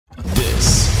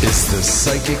It's the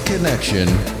Psychic Connection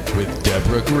with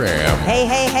Deborah Graham.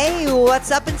 Hey, what's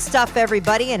up and stuff,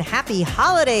 everybody, and happy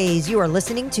holidays. You are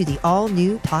listening to the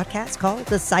all-new podcast called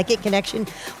The Psychic Connection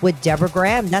with Deborah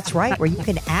Graham. That's right, where you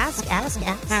can ask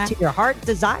to your heart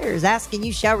desires. Ask and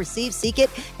you shall receive, seek it,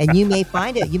 and you may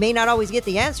find it. You may not always get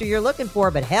the answer you're looking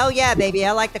for, but hell yeah, baby.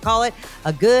 I like to call it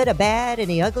a good, a bad, and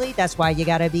a ugly. That's why you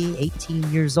got to be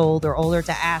 18 years old or older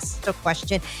to ask the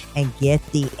question and get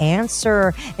the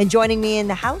answer. And joining me in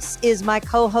the house is my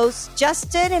co-host,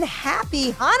 Justin, and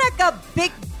happy Hanukkah,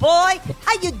 big boy.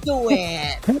 How you doing?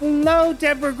 Hello,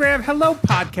 Deborah Graham. Hello,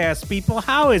 podcast people.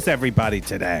 How is everybody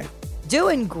today?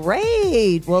 Doing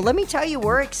great. Well, let me tell you,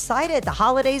 we're excited. The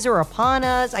holidays are upon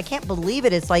us. I can't believe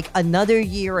it. It's like another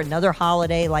year, another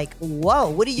holiday. Like, whoa,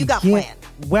 what do you got planned?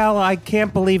 Well, I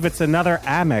can't believe it's another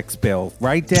Amex bill,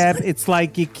 right, Deb? It's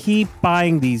like you keep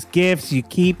buying these gifts, you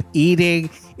keep eating.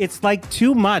 It's like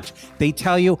too much. They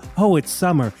tell you, oh, it's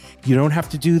summer. You don't have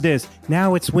to do this.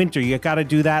 Now it's winter. You got to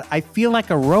do that. I feel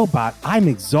like a robot. I'm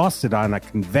exhausted on a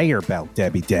conveyor belt,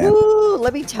 Debbie Deb. Ooh,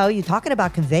 let me tell you, talking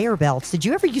about conveyor belts, did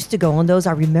you ever used to go on those?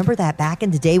 I remember that back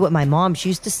in the day with my mom. She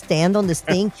used to stand on this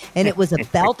thing, and it was a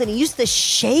belt, and it used to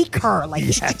shake her. Like,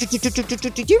 yes.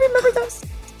 Do you remember those?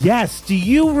 Yes. Do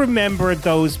you remember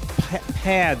those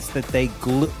pads that they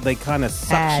kind of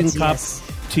suction cup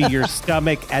to your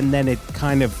stomach, and then it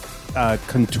kind of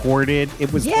contorted?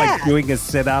 It was like doing a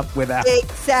sit-up without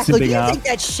exactly. Do you up. think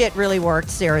that shit really worked?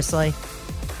 Seriously?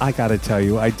 I gotta tell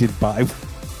you, I did buy.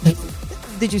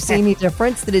 Did you see any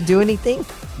difference? Did it do anything?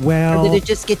 Well, or did it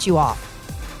just get you off?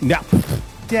 No.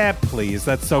 Deb, please.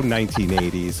 That's so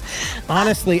 1980s.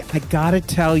 Honestly, I gotta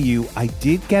tell you, I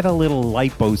did get a little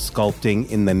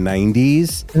lipo-sculpting in the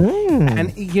 90s.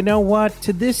 And you know what?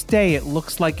 To this day, it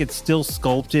looks like it's still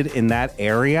sculpted in that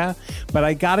area. But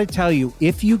I gotta tell you,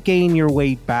 if you gain your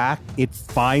weight back, it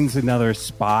finds another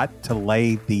spot to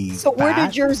lay the So where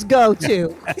did yours go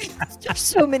to? After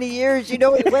so many years, you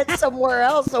know, it went somewhere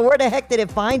else. So where the heck did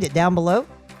it find it? Down below?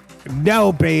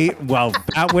 No, babe. Well,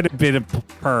 that would have been a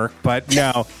perk, but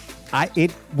no.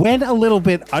 It went a little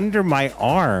bit under my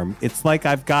arm. It's like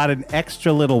I've got an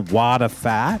extra little wad of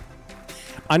fat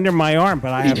under my arm,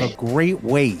 but I have a great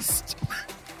waist.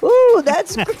 Ooh,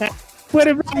 that's great. What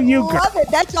about you, girl? Love it.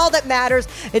 That's all that matters.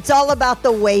 It's all about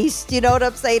the waist. You know what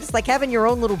I'm saying? It's like having your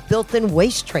own little built-in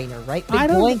waist trainer, right, big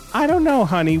boy? I don't know,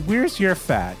 honey. Where's your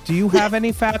fat? Do you have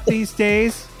any fat these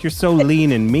days? You're so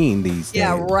lean and mean these days.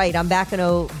 Yeah, right. I'm back in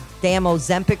damn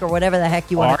Ozempic or whatever the heck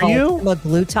you want to call it.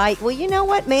 Semaglutide. Well, you know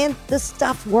what, man? This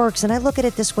stuff works. And I look at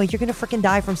it this way. You're going to freaking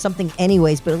die from something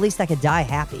anyways, but at least I could die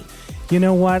happy. You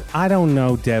know what? I don't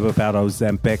know, Deb, about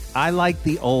Ozempic. I like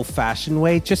the old-fashioned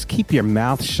way. Just keep your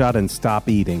mouth shut and stop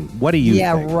eating. What do you think?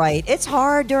 Yeah, right. It's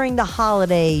hard during the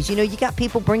holidays. You know, you got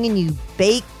people bringing you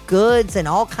baked goods and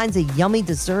all kinds of yummy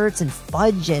desserts and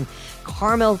fudge and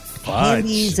caramel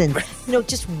candies and, you know,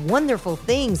 just wonderful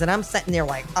things. And I'm sitting there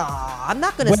like, I'm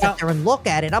not going to sit there and look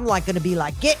at it. I'm like going to be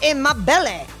like, get in my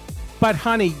belly. But,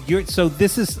 honey,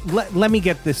 let me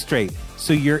get this straight.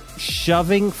 So you're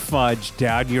shoving fudge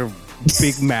down your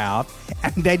big mouth,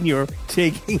 and then you're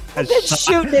taking a shot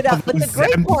shooting it up. But the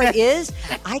great part is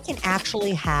I can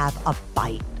actually have a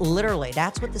bite. Literally,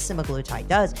 that's what the semaglutide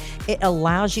does. It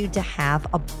allows you to have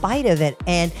a bite of it.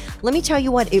 And let me tell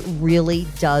you what, it really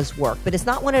does work. But it's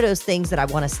not one of those things that I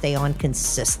want to stay on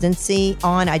consistency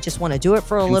on. I just want to do it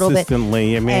for a little bit.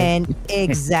 Consistently, I mean. And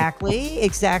exactly,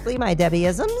 my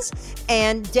Debbieisms.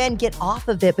 And then get off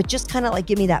of it, but just kind of like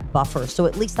give me that buffer. So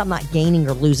at least I'm not gaining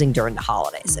or losing during the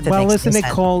holidays. If it makes isn't it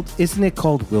sense. Isn't it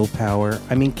called willpower?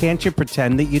 I mean, can't you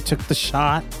pretend that you took the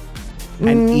shot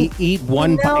and eat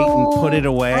one bite and put it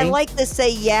away? I like to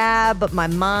say, yeah, but my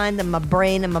mind and my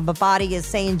brain and my body is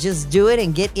saying just do it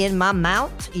and get in my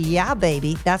mouth. Yeah,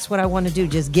 baby. That's what I want to do.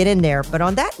 Just get in there. But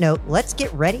on that note, let's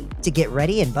get ready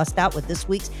and bust out with this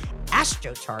week's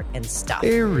astro chart and stuff.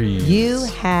 Aries. You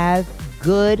have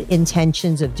good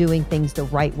intentions of doing things the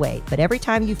right way, but every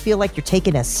time you feel like you're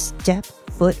taking a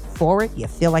foot forward, you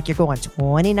feel like you're going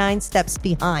 29 steps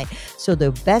behind. So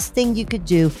the best thing you could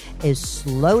do is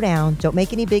slow down. Don't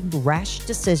make any big rash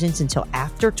decisions until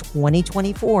after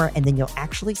 2024, and then you'll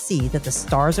actually see that the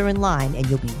stars are in line and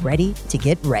you'll be ready to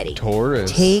get ready.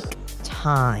 Taurus. Take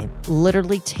time.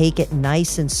 Literally take it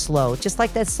nice and slow. Just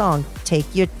like that song, take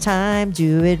your time,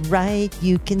 do it right.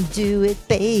 You can do it,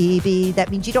 baby. That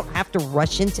means you don't have to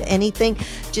rush into anything.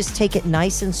 Just take it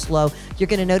nice and slow. You're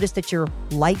going to notice that your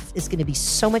life is going to be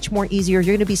so much more easier.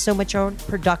 You're going to be so much more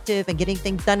productive and getting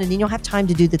things done. And then you'll have time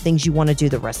to do the things you want to do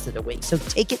the rest of the week. So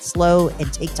take it slow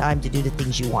and take time to do the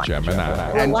things you want.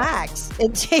 Gemini. Relax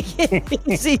and take it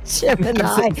easy,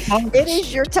 Gemini. It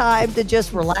is your time to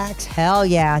just relax. Hell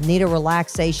yeah. Need a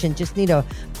relaxation. Just need a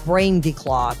brain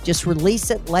declog. Just release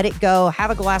it. Let it go.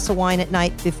 Have a glass of wine at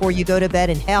night before you go to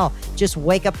bed. And hell, just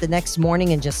wake up the next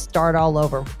morning and just start all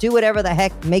over. Do whatever the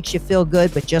heck makes you feel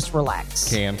good, but just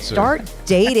relax. Cancer. Start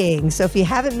dating. So if you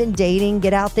haven't been dating,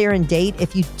 get out there and date.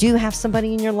 If you do have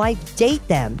somebody in your life, date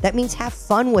them. That means have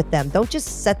fun with them. Don't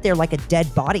just sit there like a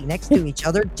dead body next to each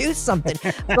other. Do something.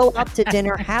 Go out to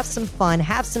dinner, have some fun,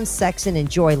 have some sex, and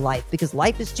enjoy life, because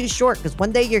life is too short. Because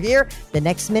one day you're here, the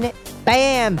next minute,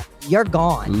 bam, you're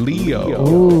gone. Leo.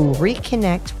 Ooh,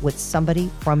 reconnect with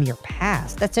somebody from your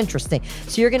past. That's interesting.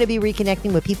 So you're going to be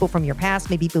reconnecting with people from your past,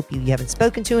 maybe people you haven't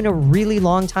spoken to in a really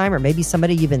long time, or maybe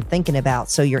somebody you've been thinking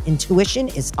about. So your intuition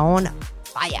is on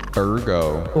fire.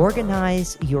 Virgo.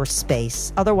 Organize your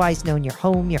space, otherwise known your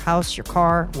home, your house, your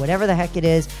car, whatever the heck it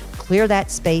is. Clear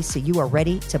that space so you are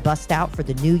ready to bust out for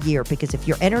the new year. Because if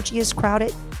your energy is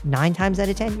crowded, 9 times out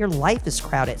of 10, your life is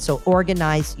crowded. So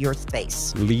organize your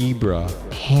space. Libra.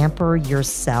 Pamper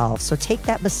yourself. So take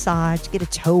that massage, get a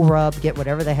toe rub, get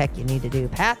whatever the heck you need to do.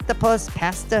 Pat the puss,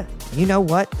 pass the, you know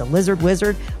what, the lizard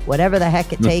wizard, whatever the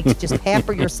heck it takes. Just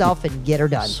pamper yourself and get her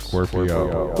done.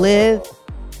 Scorpio. Live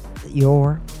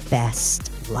your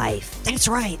best life. That's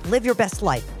right. Live your best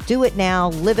life. Do it now.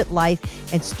 Live it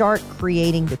life and start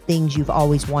creating the things you've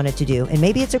always wanted to do. And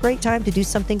maybe it's a great time to do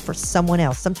something for someone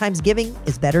else. Sometimes giving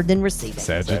is better than receiving.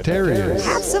 Sagittarius.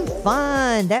 Have some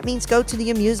fun. That means go to the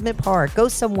amusement park. Go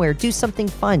somewhere. Do something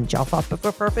fun. Jump off of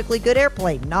a perfectly good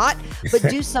airplane. Not, but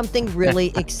do something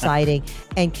really exciting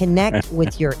and connect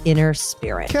with your inner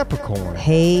spirit. Capricorn.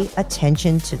 Pay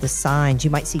attention to the signs. You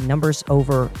might see numbers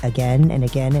over again and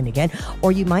again and again,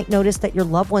 or you might notice that your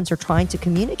loved ones are trying to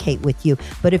communicate with you.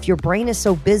 But if your brain is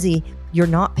so busy, you're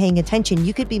not paying attention,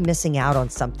 you could be missing out on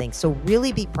something. So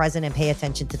really be present and pay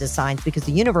attention to the signs, because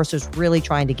the universe is really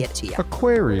trying to get to you.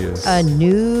 Aquarius. A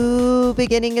new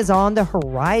beginning is on the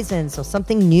horizon. So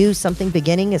something new, something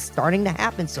beginning is starting to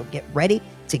happen. So get ready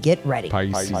to get ready.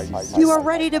 Pisces. You are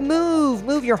ready to move.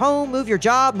 Move your home, move your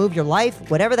job, move your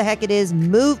life, whatever the heck it is.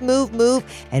 Move,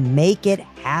 and make it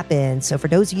happen. So for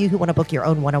those of you who want to book your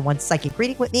own one-on-one psychic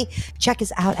reading with me, check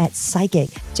us out at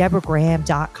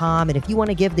psychicdeborahgraham.com. And if you want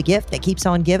to give the gift that keeps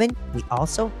on giving, we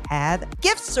also have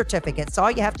gift certificates. So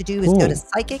all you have to do is go to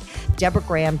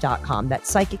psychicdeborahgraham.com. That's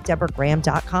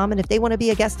psychicdeborahgraham.com. And if they want to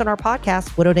be a guest on our podcast,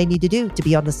 what do they need to do to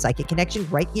be on the Psychic Connection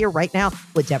right here, right now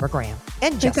with Deborah Graham?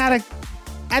 And Justin.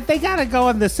 They gotta go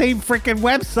on the same freaking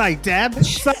website, Deb.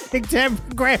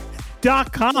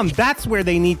 psychicdeborahgraham.com. That's where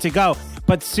they need to go.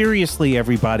 But seriously,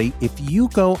 everybody, if you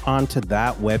go onto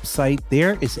that website,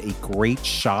 there is a great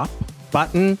shop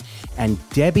button, and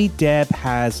Debbie Deb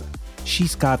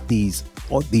she's got these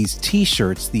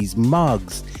t-shirts, these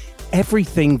mugs,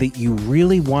 everything that you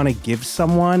really want to give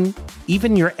someone.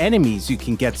 Even your enemies, you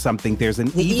can get something. There's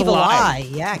an evil eye.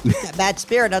 Yeah, keep that bad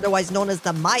spirit, otherwise known as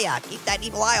the Maya. Keep that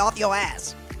evil eye off your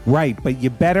ass. Right, but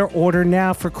you better order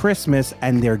now for Christmas,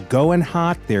 and they're going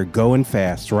hot, they're going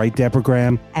fast, right, Deborah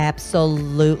Graham?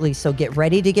 Absolutely. So get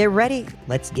ready to get ready.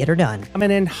 Let's get her done. Coming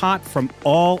in hot from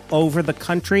all over the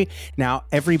country. Now,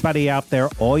 everybody out there,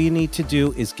 all you need to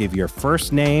do is give your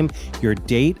first name, your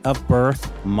date of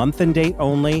birth, month and date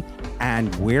only,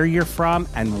 and where you're from,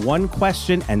 and one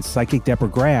question, and Psychic Deborah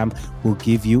Graham will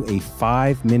give you a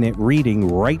 5-minute reading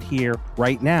right here,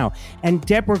 right now. And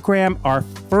Deborah Graham, our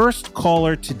first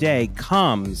caller today,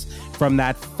 comes from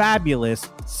that fabulous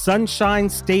Sunshine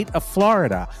State of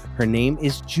Florida. Her name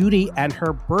is Judy, and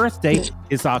her birthday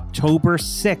is October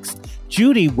 6th.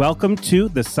 Judy, welcome to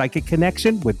the Psychic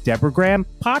Connection with Deborah Graham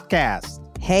podcast.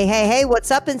 Hey, what's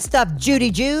up and stuff?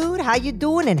 Judy Jude, how you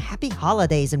doing? And happy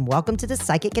holidays, and welcome to the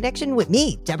Psychic Connection with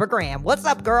me, Deborah Graham. What's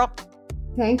up, girl?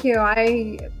 Thank you.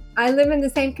 I live in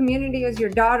the same community as your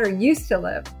daughter used to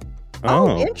live.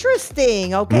 Oh,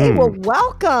 interesting. Okay, well,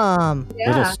 welcome. Yeah.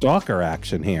 Little stalker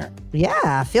action here.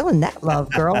 Yeah, feeling that love,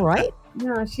 girl, right?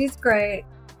 No, she's great.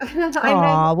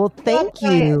 Aw, well, thank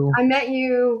you. I met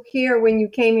you here when you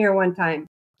came here one time.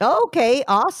 Okay,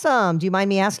 awesome. Do you mind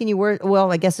me asking you where?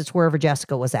 Well, I guess it's wherever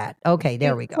Jessica was at. Okay,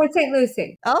 there we go. Port St.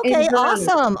 Lucie. Okay,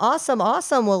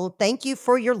 awesome. Well, thank you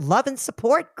for your love and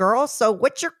support, girl. So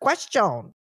what's your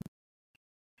question?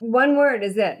 One word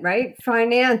is it, right?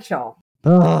 Financial.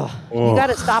 Ugh. You got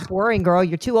to stop worrying, girl.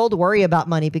 You're too old to worry about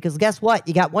money because guess what?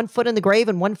 You got one foot in the grave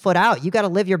and one foot out. You got to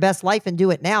live your best life and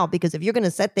do it now because if you're going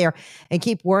to sit there and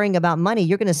keep worrying about money,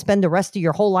 you're going to spend the rest of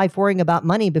your whole life worrying about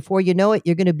money. Before you know it,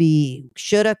 you're going to be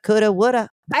shoulda, coulda, woulda.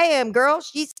 Bam, girl.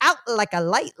 She's out like a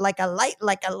light, like a light,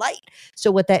 like a light.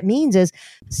 So what that means is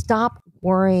stop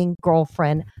worrying,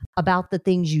 girlfriend, about the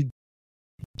things you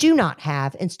do not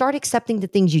have and start accepting the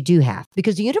things you do have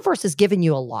because the universe has given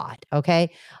you a lot.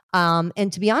 Okay.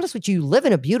 And to be honest with you, you live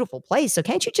in a beautiful place. So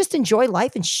can't you just enjoy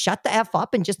life and shut the F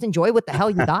up and just enjoy what the hell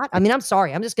you got? I mean, I'm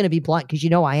sorry. I'm just going to be blunt because you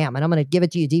know I am. And I'm going to give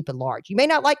it to you deep and large. You may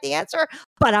not like the answer,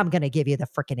 but I'm going to give you the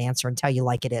freaking answer and tell you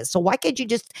like it is. So why can't you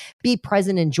just be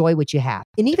present and enjoy what you have?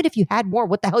 And even if you had more,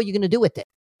 what the hell are you going to do with it?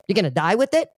 You're going to die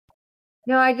with it?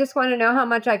 No, I just want to know how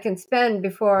much I can spend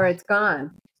before it's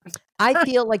gone. I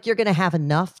feel like you're going to have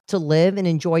enough to live and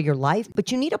enjoy your life,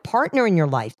 but you need a partner in your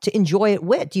life to enjoy it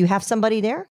with. Do you have somebody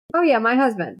there? Oh, yeah, my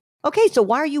husband. Okay, so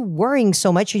why are you worrying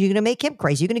so much? Are you going to make him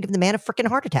crazy? You're going to give the man a freaking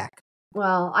heart attack.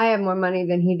 Well, I have more money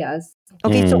than he does.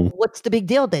 Okay, so what's the big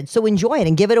deal then? So enjoy it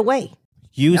and give it away.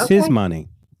 Use his money.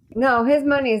 No, his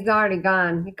money is already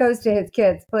gone. It goes to his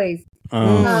kids, please.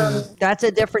 That's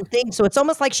a different thing. So it's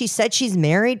almost like she said she's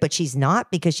married, but she's not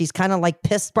because she's kind of like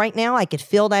pissed right now. I could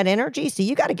feel that energy. So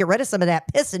you got to get rid of some of that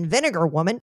piss and vinegar,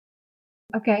 woman.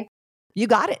 Okay. You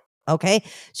got it. Okay.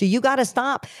 So you got to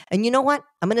stop. And you know what?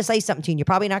 I'm going to say something to you. You're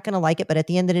probably not going to like it, but at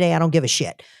the end of the day, I don't give a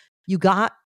shit. You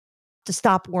got to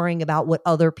stop worrying about what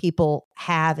other people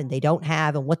have and they don't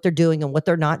have and what they're doing and what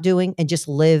they're not doing and just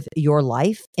live your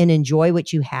life and enjoy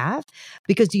what you have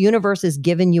because the universe has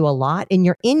given you a lot and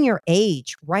you're in your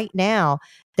age right now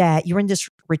that you're in this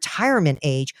retirement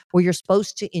age where you're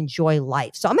supposed to enjoy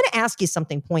life. So I'm going to ask you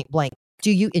something point blank.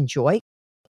 Do you enjoy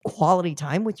quality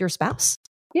time with your spouse?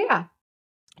 Yeah.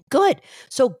 Good.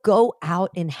 So go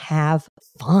out and have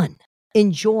fun.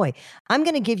 Enjoy. I'm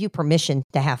going to give you permission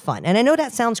to have fun. And I know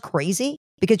that sounds crazy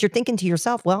because you're thinking to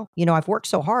yourself, well, you know, I've worked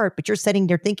so hard, but you're sitting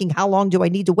there thinking, how long do I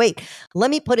need to wait?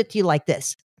 Let me put it to you like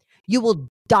this. You will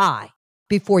die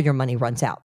before your money runs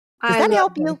out. Does that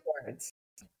help you? Words.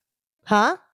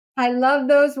 Huh? I love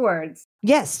those words.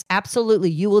 Yes,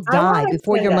 absolutely. You will die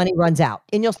before your money runs out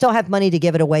and you'll still have money to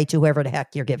give it away to whoever the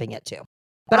heck you're giving it to.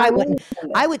 But I wouldn't.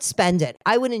 I would spend it.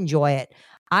 I would enjoy it.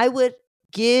 I would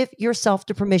give yourself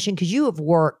the permission because you have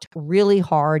worked really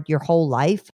hard your whole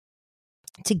life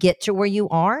to get to where you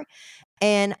are.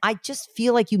 And I just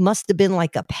feel like you must have been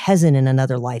like a peasant in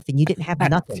another life and you didn't have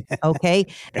nothing. Okay.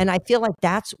 And I feel like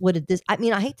that's what it is. I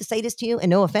mean, I hate to say this to you and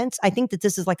no offense. I think that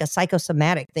this is like a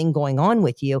psychosomatic thing going on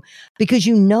with you because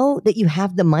you know that you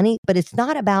have the money, but it's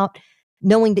not about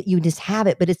knowing that you just have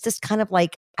it, but it's just kind of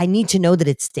like, I need to know that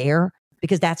it's there.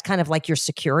 Because that's kind of like your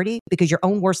security, because your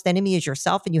own worst enemy is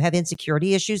yourself and you have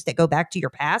insecurity issues that go back to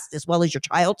your past as well as your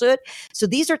childhood. So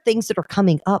these are things that are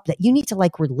coming up that you need to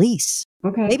like release.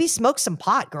 Okay. Maybe smoke some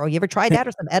pot, girl. You ever tried that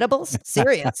or some edibles?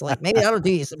 Seriously, maybe that'll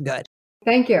do you some good.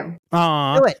 Thank you.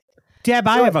 Do it. Deb,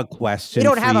 I have a question. You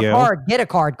don't have for a card. Get a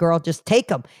card, girl. Just take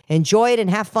them. Enjoy it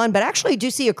and have fun. But actually, I do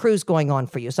see a cruise going on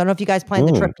for you. So I don't know if you guys planned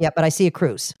the trip yet, but I see a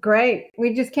cruise. Great.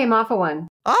 We just came off of one.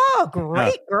 Oh,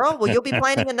 great, girl. Well, you'll be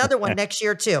planning another one next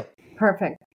year, too.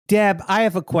 Perfect. Deb, I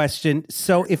have a question.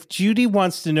 So if Judy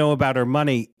wants to know about her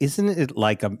money, isn't it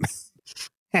like a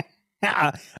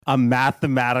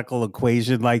mathematical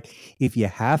equation? Like if you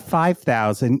have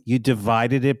 5,000, you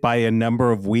divided it by a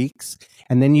number of weeks,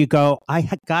 and then you go, I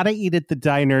got to eat at the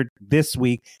diner this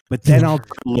week, but then I'll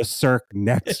go to Le Cirque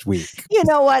next week. You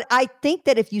know what? I think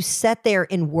that if you sit there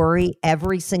and worry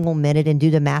every single minute and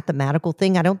do the mathematical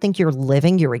thing, I don't think you're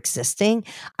living, you're existing.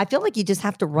 I feel like you just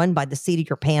have to run by the seat of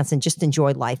your pants and just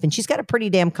enjoy life. And she's got a pretty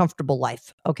damn comfortable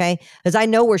life, okay? Because I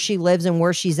know where she lives and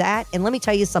where she's at. And let me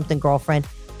tell you something, girlfriend.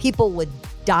 People would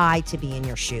die to be in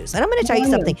your shoes. And I'm going to tell you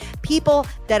something. People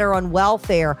that are on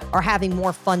welfare are having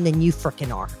more fun than you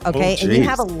freaking are. Okay. And you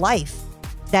have a life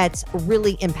that's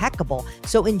really impeccable.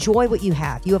 So enjoy what you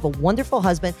have. You have a wonderful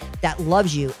husband that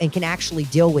loves you and can actually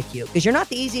deal with you because you're not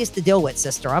the easiest to deal with,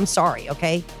 sister. I'm sorry.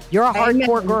 Okay. You're a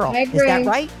hardcore girl. Is that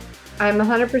right? I'm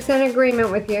 100%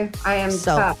 agreement with you. I am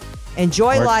tough.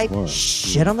 Enjoy life.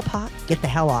 Shit on the pot. Get the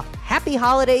hell off. Happy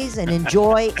holidays and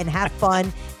enjoy and have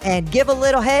fun and give a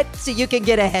little head so you can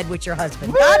get ahead with your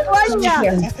husband. God bless you.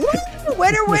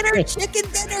 Winner, winner, chicken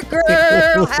dinner,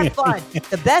 girl. Have fun.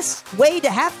 The best way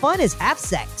to have fun is have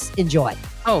sex. Enjoy.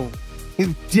 Oh,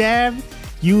 Deb,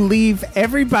 you leave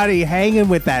everybody hanging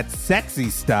with that sexy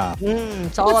stuff.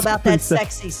 It's all about that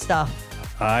sexy stuff.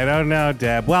 I don't know,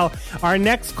 Deb. Well, our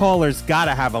next caller's got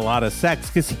to have a lot of sex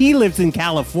because he lives in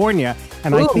California,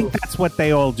 and I think that's what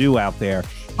they all do out there.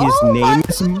 His name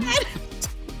is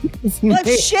But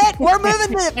shit, we're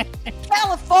moving to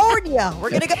California.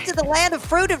 We're going to go to the land of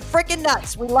fruit and freaking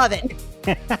nuts. We love it.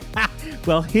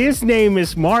 Well, his name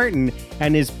is Martin,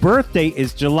 and his birthday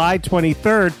is July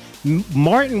 23rd.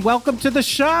 Martin, welcome to the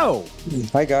show.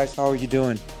 Hi, guys. How are you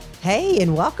doing? Hey,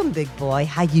 and welcome, big boy.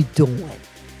 How you doing?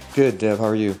 Good, Deb. How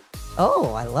are you?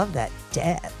 Oh, I love that,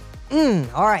 Deb.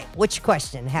 All right, which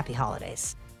question? Happy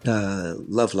holidays.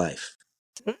 Love life.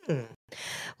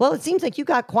 Well, it seems like you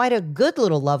got quite a good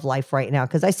little love life right now,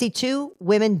 because I see two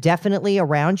women definitely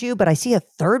around you, but I see a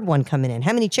third one coming in.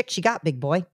 How many chicks you got, big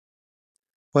boy?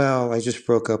 Well, I just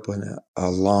broke up with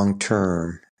a long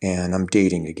term, and I'm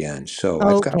dating again. So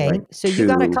I've got like So you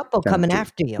got a two couple coming empty.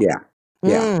 after you. Yeah.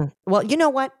 Yeah. Well, you know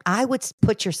what? I would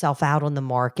put yourself out on the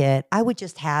market. I would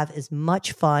just have as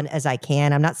much fun as I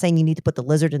can. I'm not saying you need to put the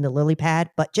lizard in the lily pad,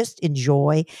 but just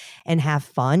enjoy and have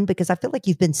fun, because I feel like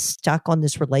you've been stuck on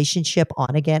this relationship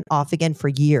on again, off again for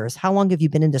years. How long have you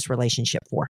been in this relationship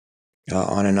for?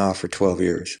 On and off for 12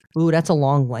 years. Ooh, that's a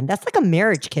long one. That's like a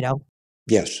marriage, kiddo.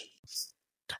 Yes.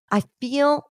 I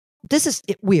feel this is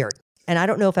weird. And I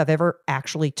don't know if I've ever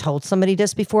actually told somebody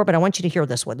this before, but I want you to hear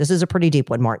this one. This is a pretty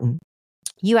deep one, Martin.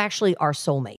 You actually are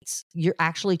soulmates. You're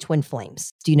actually twin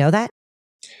flames. Do you know that?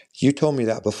 You told me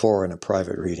that before in a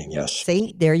private reading. Yes.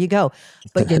 See, there you go.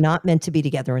 But you're not meant to be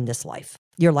together in this life.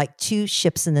 You're like two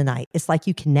ships in the night. It's like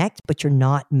you connect, but you're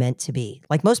not meant to be.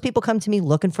 Like most people come to me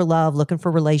looking for love, looking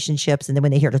for relationships. And then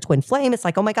when they hear the twin flame, it's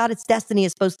like, oh my God, it's destiny.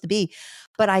 It's supposed to be.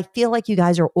 But I feel like you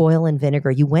guys are oil and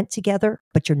vinegar. You went together,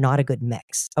 but you're not a good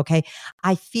mix. Okay.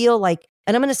 I feel like,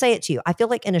 and I'm going to say it to you, I feel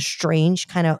like in a strange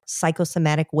kind of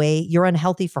psychosomatic way, you're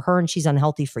unhealthy for her and she's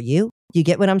unhealthy for you. You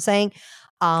get what I'm saying?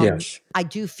 Yes. I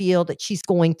do feel that she's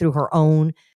going through her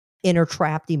own inner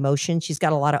trapped emotion. She's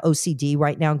got a lot of OCD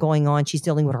right now going on. She's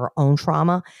dealing with her own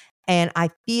trauma. And I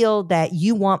feel that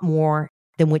you want more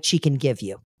than what she can give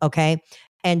you. Okay.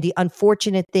 And the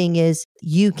unfortunate thing is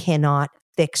you cannot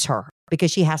fix her because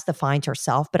she has to find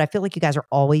herself. But I feel like you guys are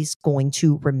always going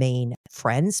to remain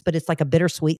friends, but it's like a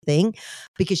bittersweet thing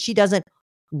because she doesn't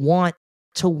want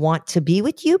to be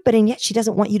with you, but and yet she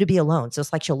doesn't want you to be alone. So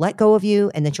it's like she'll let go of you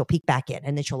and then she'll peek back in,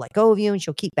 and then she'll let go of you and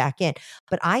she'll keep back in.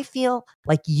 But I feel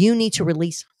like you need to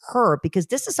release her because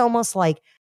this is almost like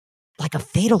a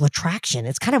fatal attraction.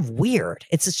 It's kind of weird.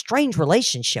 It's a strange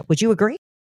relationship. Would you agree?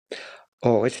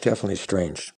 Oh, it's definitely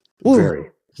strange. Ooh. Very,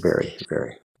 very,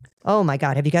 very. Oh my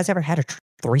God. Have you guys ever had a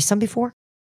threesome before?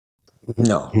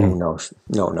 No. Oh, no.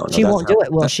 No. She won't do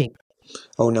it, will she?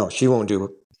 Oh, no. She won't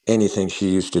do anything she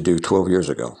used to do 12 years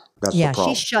ago. That's the problem.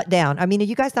 She's shut down. I mean, are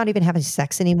you guys not even having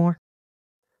sex anymore?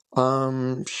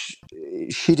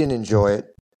 She didn't enjoy it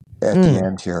at the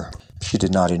end here. She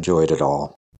did not enjoy it at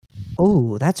all.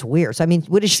 Oh, that's weird. So, I mean,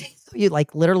 what did she, you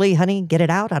like literally, honey, get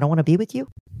it out? I don't want to be with you.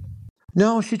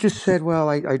 No, she just said,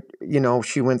 well,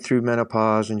 she went through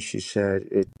menopause and she said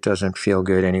it doesn't feel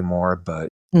good anymore, but,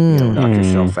 knock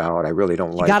yourself out. I really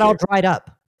don't like it. You got all dried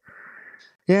up.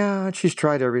 Yeah, she's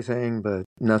tried everything, but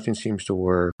nothing seems to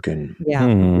work. And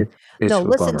it's no, a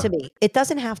listen bummer. to me. It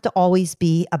doesn't have to always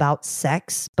be about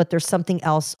sex, but there's something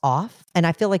else off. And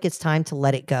I feel like it's time to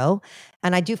let it go.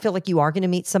 And I do feel like you are going to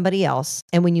meet somebody else.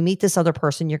 And when you meet this other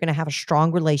person, you're going to have a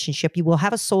strong relationship. You will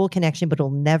have a soul connection, but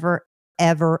it'll never,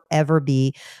 ever, ever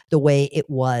be the way it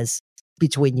was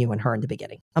between you and her in the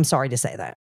beginning. I'm sorry to say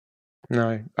that.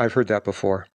 No, I've heard that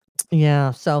before.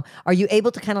 Yeah. So are you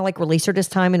able to kind of like release her this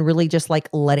time and really just like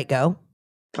let it go?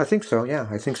 I think so. Yeah,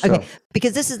 I think so. Okay.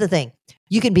 Because this is the thing.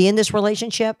 You can be in this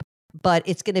relationship, but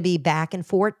it's going to be back and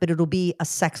forth, but it'll be a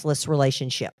sexless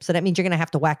relationship. So that means you're going to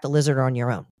have to whack the lizard on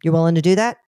your own. You're willing to do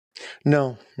that?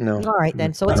 No. All right,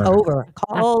 then. So it's over.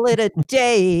 Call it a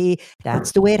day.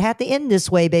 That's the way it had to end this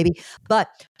way, baby. But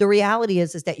the reality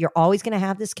is that you're always going to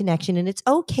have this connection, and it's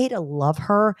okay to love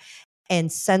her and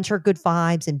send her good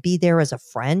vibes and be there as a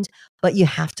friend, but you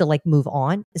have to like move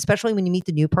on, especially when you meet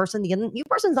the new person. The new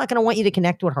person's not going to want you to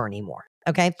connect with her anymore.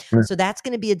 Okay. Sure. So that's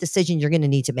going to be a decision you're going to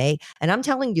need to make. And I'm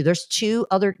telling you, there's two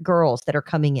other girls that are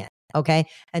coming in. Okay.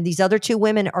 And these other two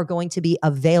women are going to be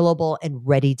available and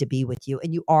ready to be with you.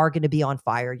 And you are going to be on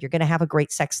fire. You're going to have a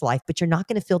great sex life, but you're not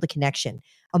going to feel the connection,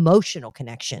 emotional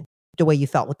connection, the way you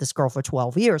felt with this girl for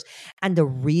 12 years. And the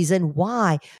reason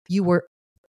why you were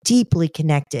deeply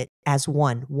connected as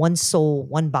one soul,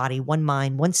 one body, one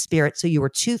mind, one spirit. So you were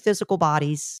two physical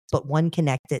bodies, but one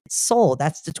connected soul.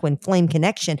 That's the twin flame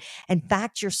connection. In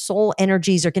fact, your soul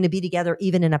energies are going to be together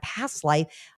even in a past life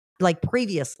like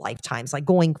previous lifetimes, like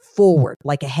going forward,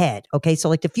 like ahead. Okay. So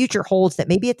like the future holds that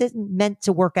maybe it isn't meant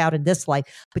to work out in this life,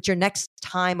 but your next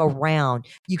time around,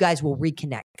 you guys will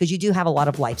reconnect because you do have a lot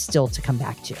of life still to come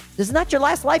back to. This is not your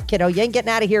last life, kiddo. You ain't getting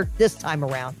out of here this time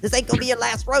around. This ain't going to be your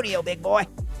last rodeo, big boy.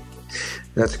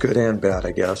 That's good and bad,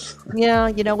 I guess. Yeah,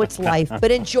 you know, it's life. But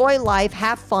enjoy life.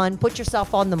 Have fun. Put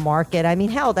yourself on the market. I mean,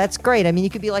 hell, that's great. I mean, you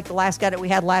could be like the last guy that we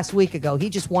had last week ago. He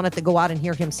just wanted to go out and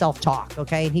hear himself talk,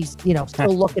 okay? And he's, you know,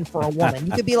 still looking for a woman.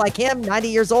 You could be like him, 90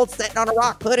 years old, sitting on a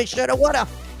rock, coulda, shoulda, woulda.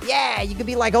 Yeah, you could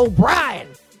be like O'Brien.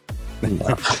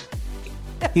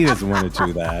 He doesn't want to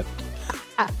do that.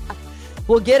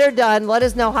 Well, get her done. Let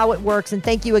us know how it works. And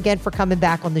thank you again for coming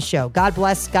back on the show. God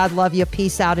bless. God love you.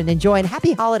 Peace out and enjoy. And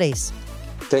happy holidays.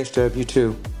 Thanks, Deb. You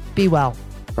too. Be well.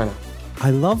 Bye now. I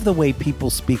love the way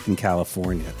people speak in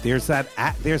California. There's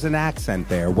there's an accent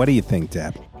there. What do you think,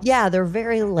 Deb? Yeah, they're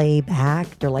very laid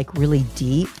back. They're like really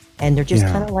deep. And they're just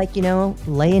kind of like, you know,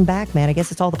 laying back, man. I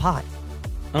guess it's all the pot.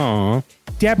 Aw.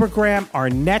 Deborah Graham, our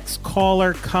next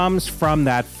caller comes from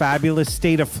that fabulous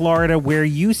state of Florida where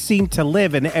you seem to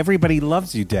live and everybody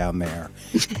loves you down there.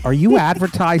 Are you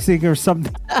advertising or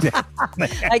something?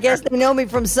 I guess they know me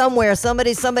from somewhere.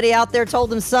 Somebody out there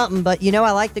told them something. But, you know,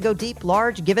 I like to go deep,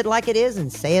 large, give it like it is,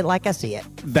 and say it like I see it.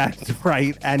 That's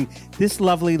right. And this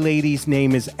lovely lady's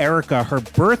name is Erica. Her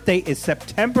birthday is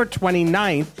September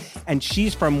 29th, and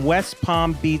she's from West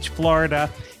Palm Beach, Florida.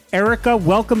 Erica,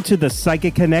 welcome to the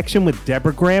Psychic Connection with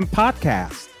Deborah Graham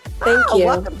podcast. Thank you.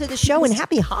 Welcome to the show and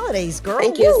happy holidays, girl.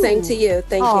 Thank you. Woo. Same to you.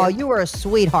 Thank you. Oh, you are a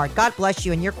sweetheart. God bless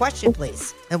you. And your question,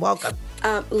 please. And welcome.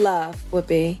 Love would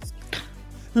be.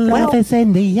 Love is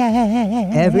in the air.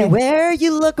 Everywhere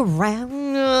you look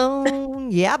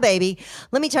around. Yeah, baby.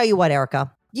 Let me tell you what,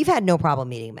 Erica. You've had no problem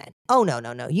meeting men. Oh,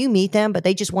 no. You meet them, but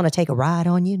they just want to take a ride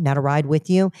on you, not a ride with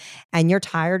you. And you're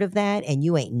tired of that, and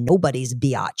you ain't nobody's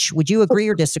biatch. Would you agree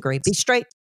or disagree? Be straight.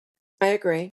 I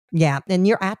agree. Yeah. And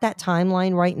you're at that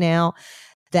timeline right now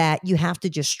that you have to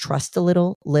just trust a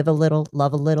little, live a little,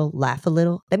 love a little, laugh a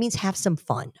little. That means have some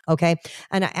fun. Okay.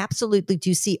 And I absolutely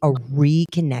do see a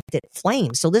reconnected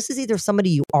flame. So this is either somebody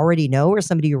you already know or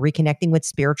somebody you're reconnecting with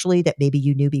spiritually that maybe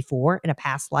you knew before in a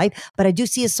past life. But I do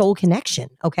see a soul connection.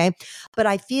 Okay. But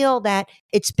I feel that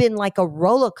it's been like a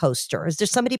roller coaster. Is there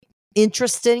somebody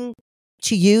interesting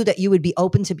to you that you would be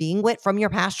open to being with from your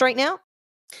past right now?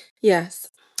 Yes.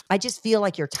 I just feel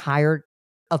like you're tired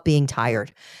of being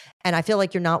tired. And I feel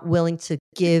like you're not willing to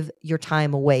give your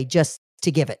time away just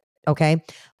to give it. Okay.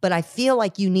 But I feel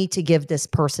like you need to give this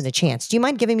person a chance. Do you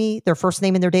mind giving me their first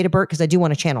name and their date of birth? Because I do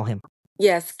want to channel him.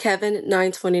 Yes. Kevin,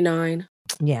 929.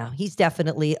 Yeah, he's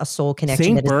definitely a soul connection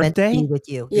Same that is meant to birthday? be with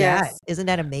you. Yes. Yeah. Isn't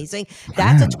that amazing?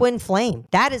 That's a twin flame.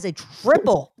 That is a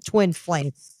triple twin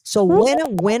flame. So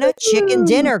winner, chicken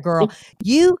dinner, girl.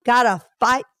 You got to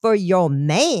fight for your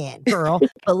man, girl.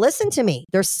 But listen to me.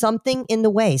 There's something in the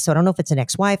way. So I don't know if it's an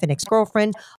ex-wife, an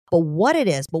ex-girlfriend, but what it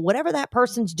is. But whatever that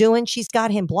person's doing, she's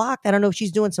got him blocked. I don't know if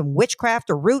she's doing some witchcraft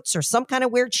or roots or some kind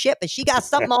of weird shit, but she got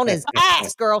something on his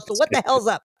ass, girl. So what the hell's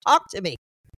up? Talk to me.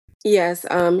 Yes.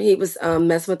 He was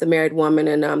messing with a married woman,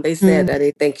 and they said that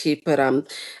they think she put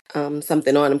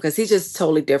something on him because he's just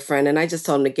totally different. And I just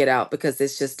told him to get out because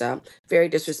it's just very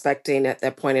disrespecting at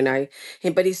that point.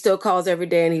 But he still calls every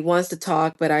day and he wants to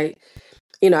talk. But I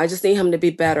just need him to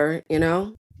be better.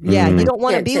 Yeah, you don't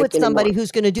want to Can't be take with somebody anymore.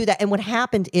 who's going to do that. And what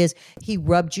happened is he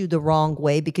rubbed you the wrong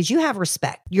way because you have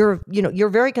respect. You're a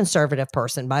very conservative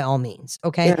person by all means.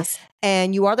 Okay. Yes.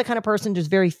 And you are the kind of person there's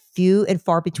very few and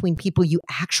far between people you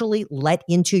actually let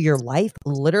into your life.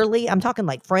 Literally, I'm talking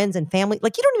like friends and family.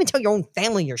 Like you don't even tell your own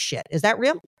family your shit. Is that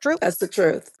real? True? That's the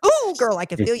truth. Ooh, girl, I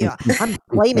can feel you. I'm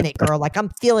blaming it, girl. Like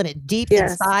I'm feeling it deep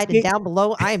Yes. inside and down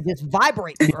below. I am just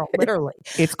vibrating, girl, literally.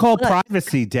 It's called But-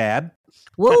 privacy, Deb.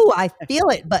 Woo, I feel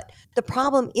it. But the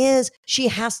problem is she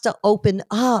has to open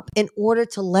up in order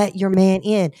to let your man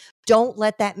in. Don't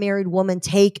let that married woman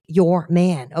take your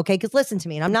man. Okay. Because listen to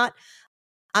me, and I'm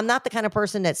not the kind of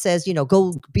person that says,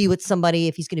 go be with somebody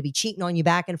if he's going to be cheating on you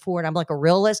back and forth. I'm like a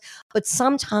realist. But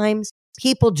sometimes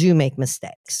people do make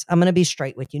mistakes. I'm going to be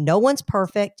straight with you. No one's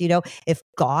perfect. If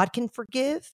God can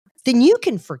forgive, then you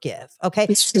can forgive. Okay.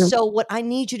 It's true. So what I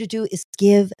need you to do is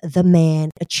give the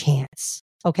man a chance.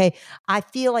 Okay. I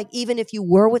feel like even if you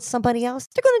were with somebody else,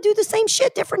 they're going to do the same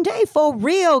shit, different day, for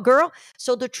real, girl.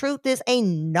 So the truth is, ain't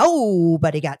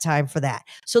nobody got time for that.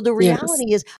 So the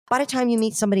reality is, by the time you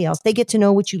meet somebody else, they get to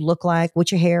know what you look like,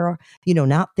 what your hair,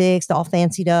 not fixed, all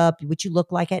fancied up, what you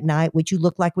look like at night, what you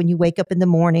look like when you wake up in the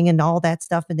morning and all that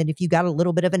stuff. And then if you got a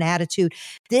little bit of an attitude,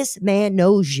 this man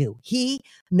knows you. He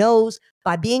knows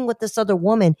by being with this other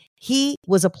woman, he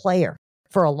was a player.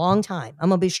 for a long time. I'm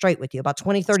going to be straight with you, about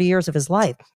 20, 30 years of his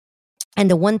life. And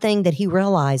the one thing that he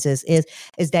realizes is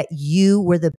that you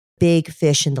were the big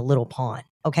fish in the little pond.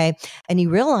 Okay. And he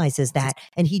realizes that,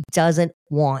 and he doesn't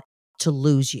want to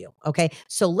lose you. Okay.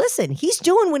 So listen, he's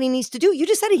doing what he needs to do. You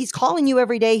just said it. He's calling you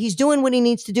every day. He's doing what he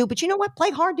needs to do. But you know what?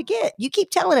 Play hard to get. You keep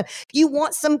telling him, you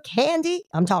want some candy?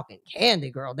 I'm talking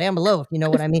candy, girl, down below, if you know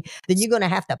what I mean. Then you're going to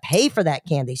have to pay for that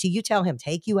candy. So you tell him,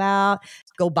 take you out,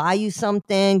 go buy you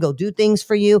something, go do things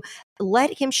for you.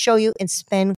 Let him show you and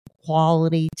spend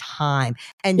quality time.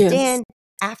 And then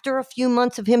after a few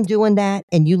months of him doing that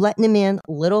and you letting him in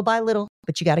little by little,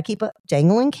 but you got to keep a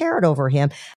dangling carrot over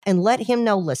him and let him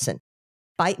know, listen,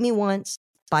 bite me once,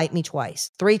 bite me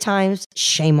twice, 3 times,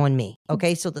 shame on me.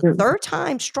 Okay. So the third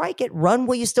time, strike it, run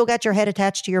while you still got your head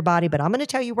attached to your body. But I'm going to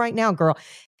tell you right now, girl,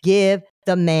 give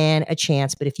the man a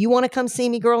chance. But if you want to come see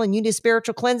me, girl, and you need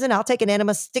spiritual cleansing, I'll take an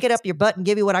enema, stick it up your butt and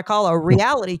give you what I call a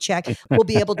reality check. We'll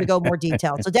be able to go more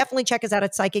detailed. So definitely check us out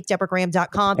at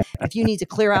psychicdeborahgraham.com. If you need to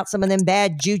clear out some of them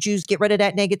bad jujus, get rid of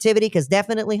that negativity, because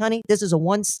definitely, honey, this is a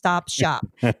one-stop shop.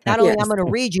 Not only I'm going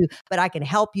to read you, but I can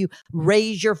help you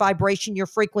raise your vibration, your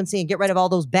frequency, and get rid of all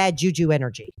those bad juju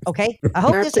energy. Okay? I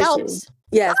hope this helps.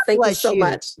 Yes, God thank you so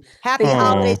much. Happy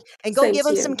holidays. And go Same give to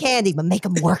them you. some candy, but make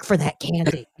them work for that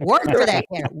candy. Work for that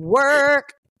candy.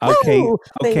 Work. Okay, Woo.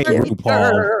 okay, Thank you.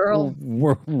 RuPaul.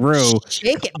 Ru.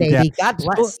 Shake it, baby. God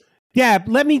bless. Yeah,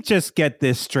 let me just get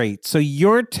this straight. So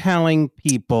you're telling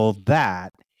people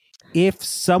that if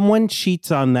someone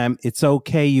cheats on them, it's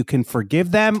okay, you can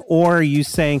forgive them? Or are you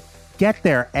saying, get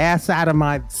their ass out of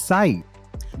my sight?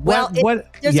 Well,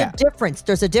 there's a difference.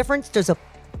 There's a difference. There's a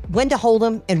when to hold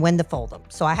them and when to fold them.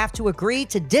 So I have to agree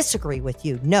to disagree with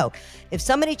you. No, if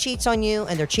somebody cheats on you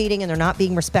and they're cheating and they're not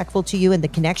being respectful to you and the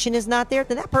connection is not there,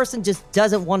 then that person just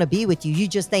doesn't want to be with you. You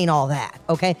just ain't all that.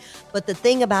 Okay. But the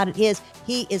thing about it is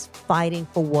he is fighting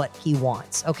for what he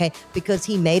wants. Okay. Because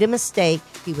he made a mistake.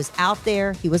 He was out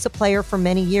there. He was a player for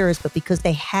many years, but because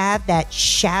they have that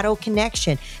shadow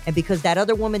connection and because that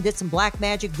other woman did some black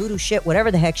magic, voodoo shit,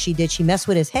 whatever the heck she did, she messed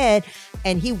with his head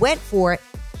and he went for it.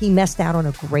 He messed out on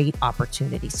a great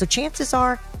opportunity. So chances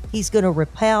are he's going to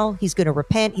repel, he's going to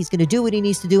repent, he's going to do what he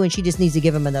needs to do, and she just needs to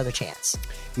give him another chance.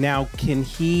 Now, can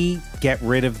he get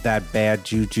rid of that bad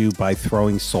juju by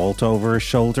throwing salt over his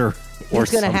shoulder? He's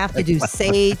going to have to do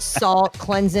sage, salt,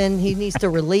 cleansing. He needs to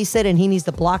release it, and he needs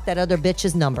to block that other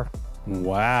bitch's number.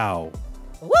 Wow.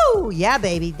 Woo! Yeah,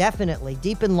 baby, definitely.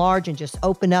 Deep and large and just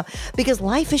open up because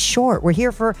life is short. We're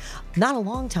here for not a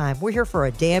long time. We're here for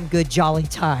a damn good, jolly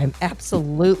time.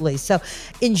 Absolutely. So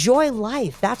enjoy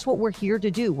life. That's what we're here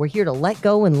to do. We're here to let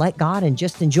go and let God and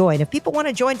just enjoy. And if people want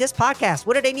to join this podcast,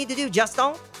 what do they need to do,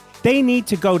 Justin? They need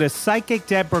to go to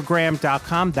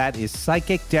psychicdeborahgraham.com. That is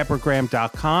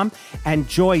psychicdeborahgraham.com. And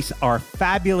Joyce, our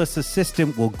fabulous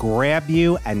assistant, will grab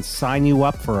you and sign you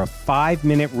up for a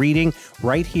 5-minute reading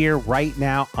right here, right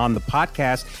now on the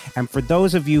podcast. And for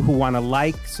those of you who want to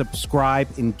like, subscribe,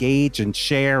 engage, and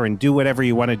share, and do whatever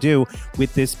you want to do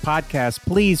with this podcast,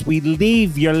 please, we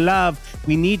need your love.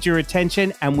 We need your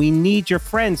attention, and we need your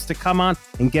friends to come on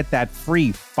and get that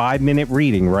free 5-minute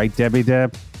reading. Right, Debbie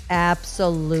Deb?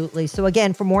 Absolutely. So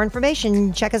again, for more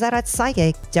information, check us out at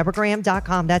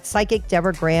psychicdeborahgraham.com. That's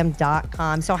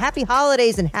psychicdeborahgraham.com. So happy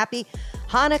holidays and happy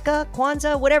Hanukkah,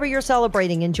 Kwanzaa, whatever you're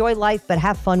celebrating. Enjoy life, but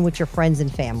have fun with your friends and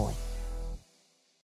family.